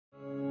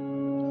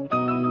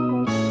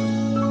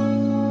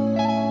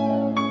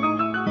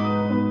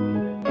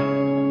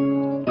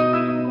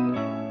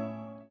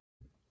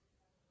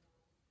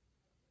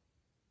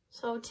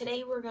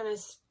Today we're going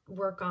to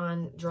work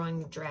on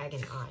drawing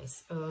dragon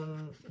eyes.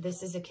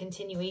 This is a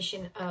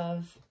continuation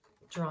of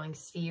drawing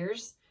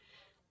spheres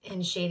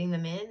and shading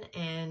them in,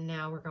 and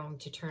now we're going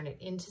to turn it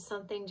into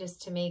something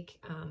just to make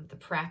the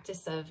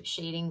practice of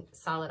shading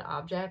solid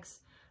objects,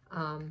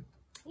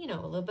 you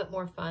know, a little bit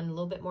more fun, a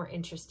little bit more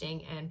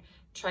interesting, and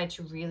try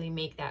to really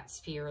make that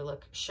sphere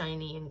look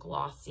shiny and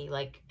glossy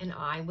like an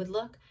eye would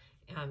look,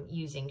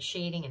 using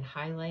shading and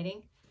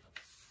highlighting.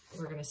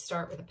 We're going to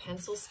start with a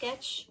pencil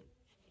sketch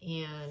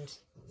and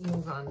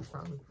move on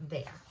from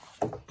there.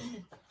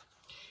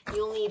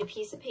 You'll need a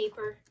piece of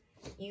paper,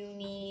 you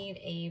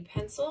need a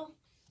pencil,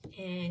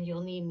 and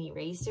you'll need an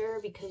eraser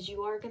because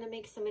you are going to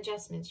make some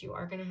adjustments. You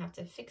are going to have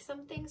to fix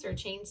some things or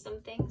change some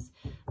things.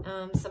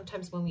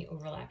 Sometimes when we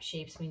overlap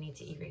shapes, we need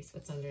to erase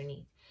what's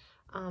underneath.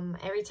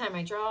 Every time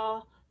I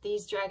draw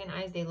these dragon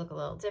eyes, they look a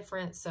little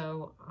different.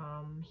 So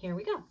here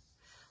we go.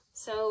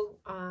 So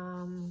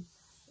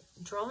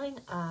drawing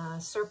a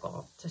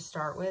circle to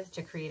start with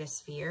to create a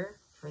sphere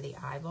for the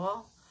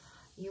eyeball,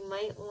 you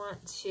might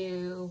want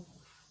to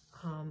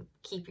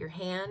keep your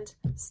hand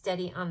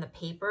steady on the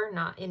paper,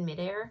 not in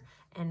midair.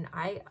 And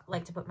I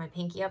like to put my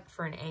pinky up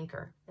for an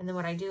anchor. And then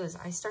what I do is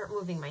I start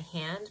moving my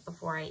hand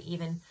before I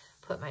even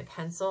put my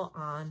pencil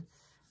on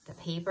the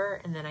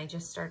paper. And then I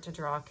just start to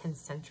draw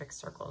concentric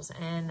circles.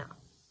 And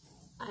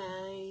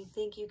I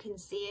think you can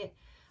see it.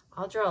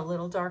 I'll draw a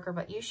little darker,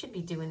 but you should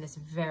be doing this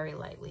very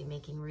lightly,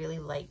 making really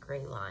light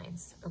gray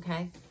lines,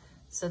 okay?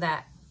 So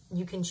that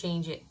you can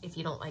change it if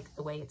you don't like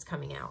the way it's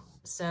coming out.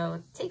 So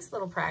it takes a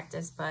little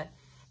practice, but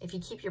if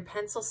you keep your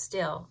pencil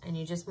still and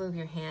you just move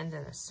your hand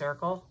in a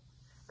circle,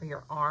 or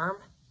your arm,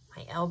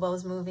 my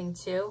elbow's moving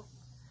too,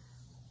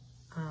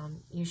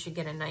 you should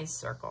get a nice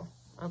circle,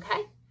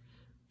 okay?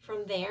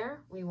 From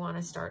there, we want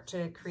to start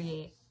to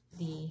create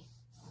the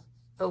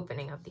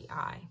opening of the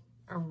eye,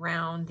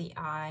 around the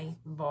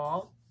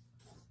eyeball,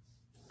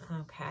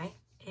 okay?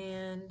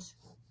 And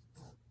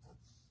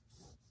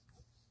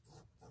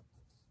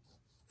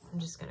I'm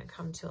just going to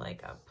come to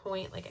like a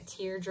point, like a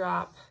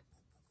teardrop.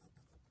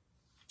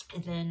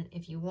 And then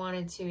if you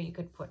wanted to, you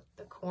could put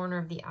the corner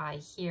of the eye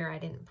here. I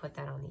didn't put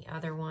that on the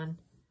other one.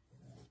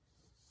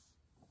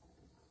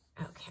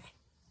 Okay.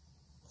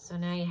 So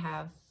now you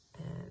have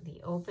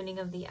the opening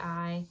of the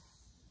eye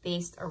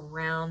based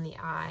around the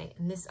eye.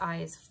 And this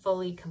eye is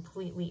fully,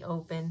 completely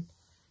open.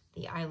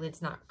 The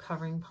eyelid's not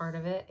covering part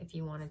of it. If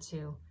you wanted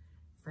to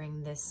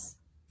bring this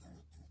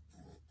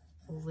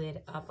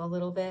lid up a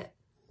little bit,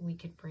 we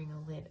could bring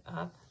a lid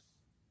up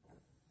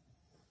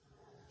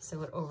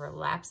so it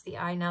overlaps the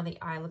eye. Now the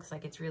eye looks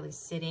like it's really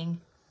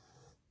sitting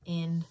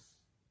in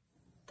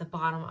the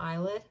bottom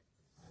eyelid,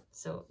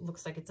 so it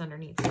looks like it's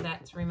underneath. So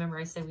that's, remember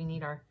I said we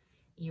need our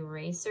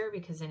eraser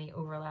because any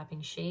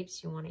overlapping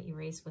shapes, you want to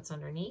erase what's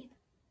underneath.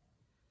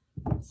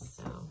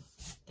 So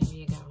there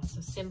you go.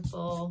 So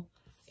simple,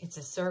 it's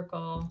a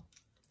circle,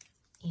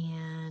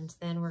 and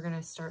then we're going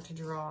to start to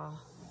draw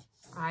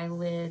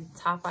eyelid,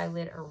 top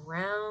eyelid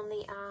around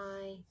the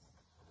eye,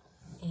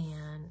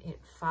 and it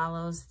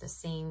follows the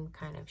same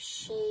kind of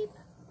shape.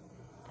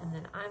 And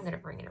then I'm going to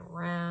bring it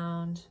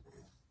around,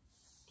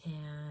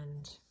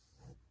 and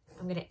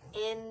I'm going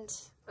to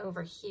end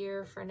over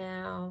here for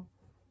now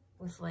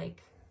with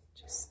like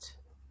just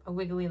a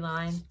wiggly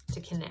line to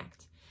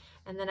connect.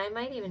 And then I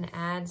might even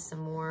add some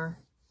more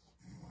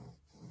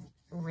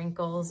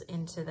wrinkles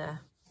into the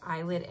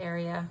eyelid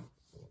area,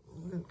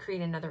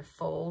 create another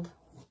fold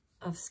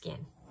of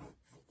skin,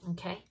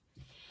 okay?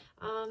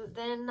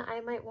 Then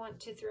I might want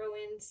to throw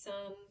in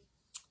some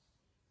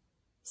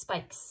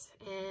spikes.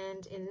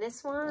 And in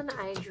this one,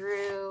 I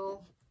drew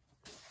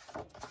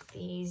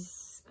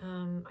these,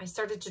 I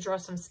started to draw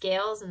some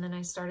scales, and then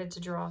I started to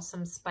draw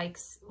some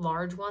spikes,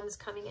 large ones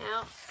coming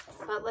out.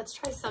 But let's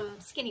try some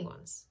skinny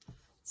ones.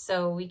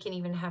 So we can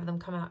even have them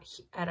come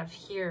out of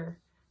here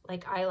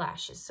like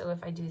eyelashes. So if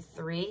I do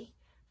 3,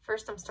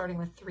 first I'm starting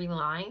with 3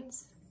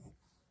 lines.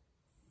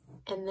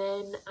 And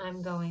then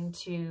I'm going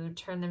to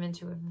turn them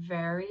into a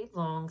very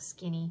long,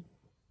 skinny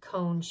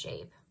cone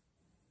shape.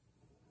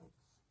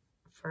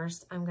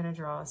 First, I'm going to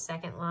draw a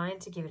second line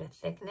to give it a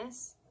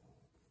thickness.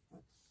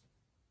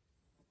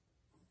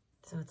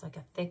 So it's like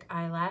a thick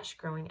eyelash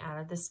growing out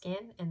of the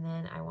skin. And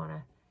then I want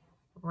to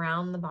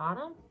round the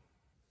bottom.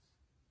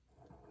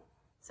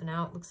 So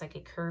now it looks like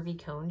a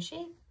curvy cone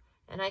shape.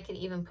 And I could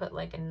even put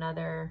like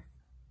another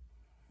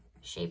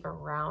shape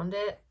around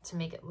it to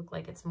make it look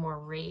like it's more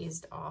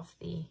raised off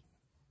the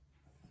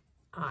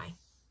eye,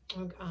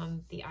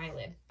 the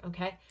eyelid,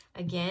 okay?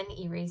 Again,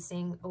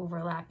 erasing,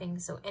 overlapping.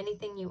 So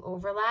anything you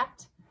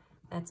overlapped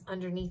that's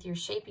underneath your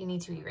shape, you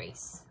need to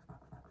erase.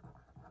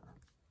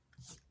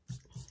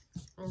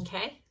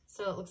 Okay,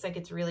 so it looks like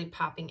it's really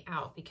popping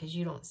out because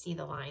you don't see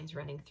the lines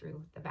running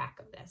through the back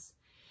of this.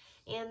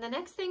 And the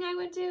next thing I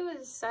would do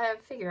is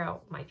figure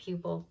out my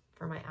pupil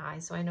for my eye.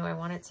 So I know I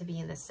want it to be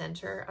in the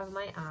center of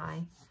my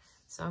eye.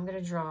 So I'm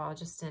going to draw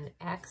just an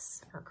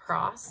X or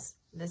cross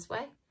this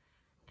way.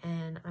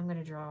 And I'm going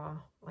to draw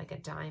like a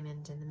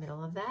diamond in the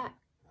middle of that.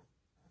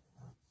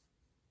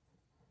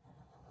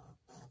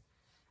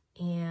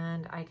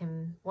 And I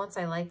can, once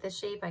I like this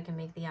shape, I can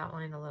make the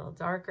outline a little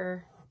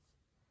darker.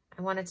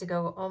 I want it to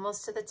go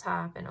almost to the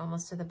top and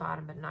almost to the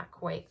bottom, but not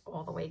quite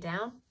all the way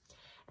down.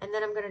 And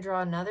then I'm going to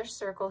draw another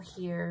circle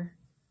here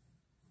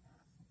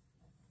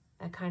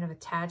that kind of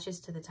attaches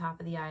to the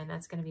top of the eye, and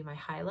that's going to be my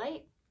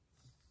highlight,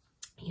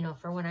 you know,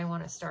 for when I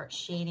want to start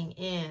shading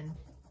in.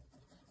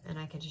 And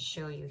I can just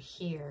show you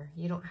here.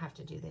 You don't have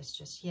to do this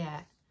just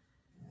yet,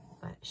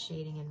 but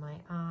shading in my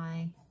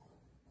eye.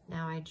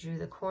 Now I drew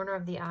the corner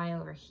of the eye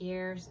over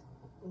here.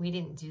 We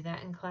didn't do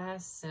that in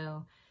class,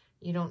 so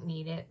you don't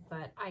need it,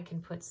 but I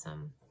can put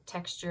some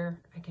texture.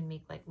 I can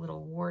make like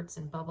little warts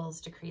and bubbles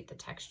to create the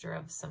texture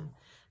of some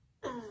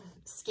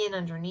skin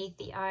underneath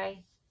the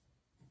eye,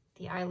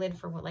 the eyelid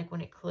for what, like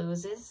when it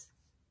closes.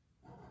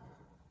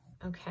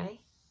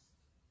 Okay.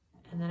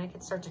 And then I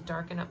can start to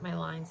darken up my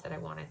lines that I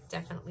want to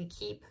definitely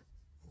keep.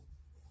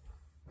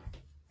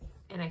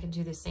 And I can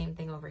do the same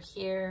thing over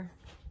here,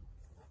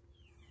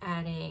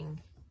 adding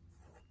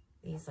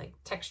these like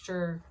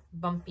texture,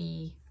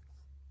 bumpy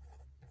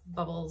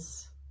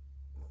bubbles,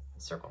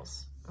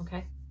 circles,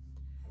 okay?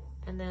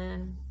 And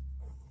then,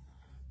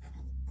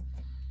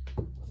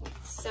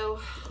 so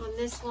on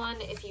this one,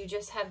 if you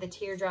just have the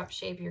teardrop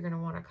shape, you're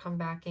gonna wanna come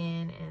back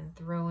in and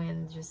throw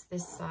in just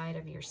this side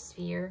of your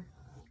sphere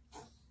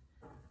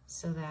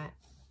so that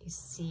you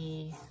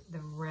see the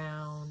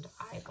round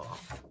eyeball.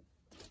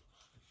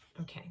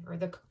 Okay, or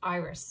the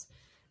iris.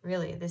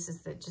 Really, this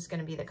is just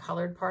gonna be the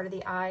colored part of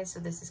the eye, so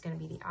this is gonna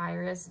be the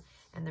iris,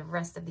 and the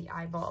rest of the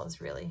eyeball is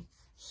really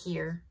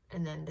here,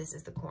 and then this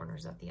is the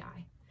corners of the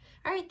eye.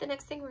 All right, the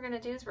next thing we're gonna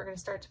do is we're gonna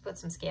start to put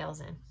some scales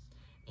in.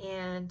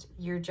 And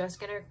you're just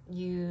gonna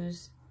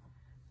use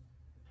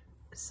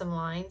some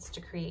lines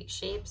to create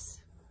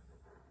shapes.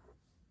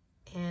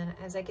 And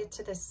as I get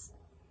to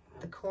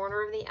the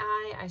corner of the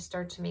eye, I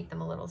start to make them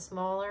a little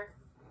smaller.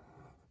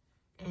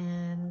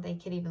 And they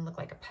could even look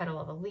like a petal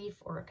of a leaf,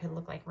 or it could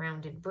look like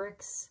rounded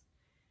bricks.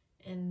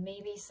 And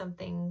maybe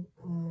something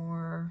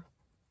more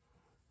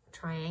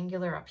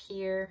triangular up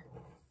here.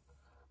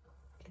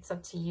 It's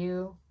up to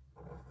you.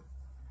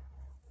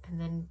 And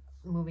then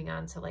moving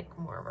on to like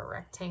more of a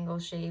rectangle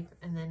shape,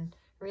 and then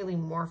really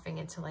morphing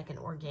into like an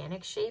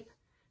organic shape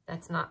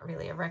that's not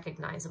really a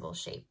recognizable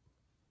shape.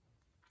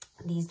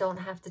 These don't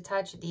have to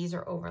touch, these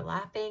are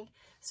overlapping,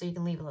 so you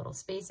can leave a little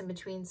space in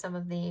between some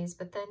of these,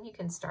 but then you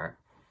can start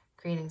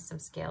creating some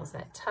scales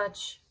that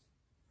touch,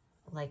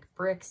 like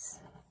bricks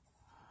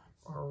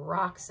or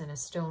rocks in a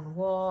stone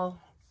wall,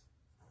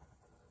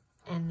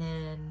 and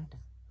then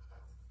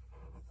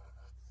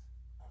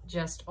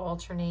just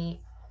alternate.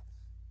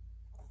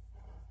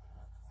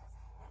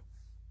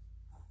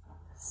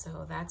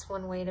 So that's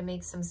one way to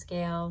make some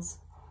scales,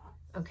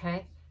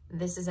 okay?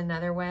 This is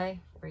another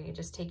way where you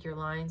just take your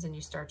lines and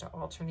you start to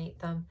alternate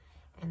them,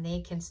 and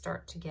they can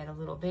start to get a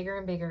little bigger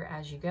and bigger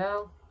as you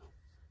go.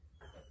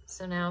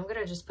 So now I'm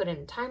gonna just put it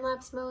in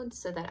time-lapse mode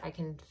so that I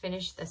can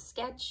finish the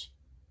sketch,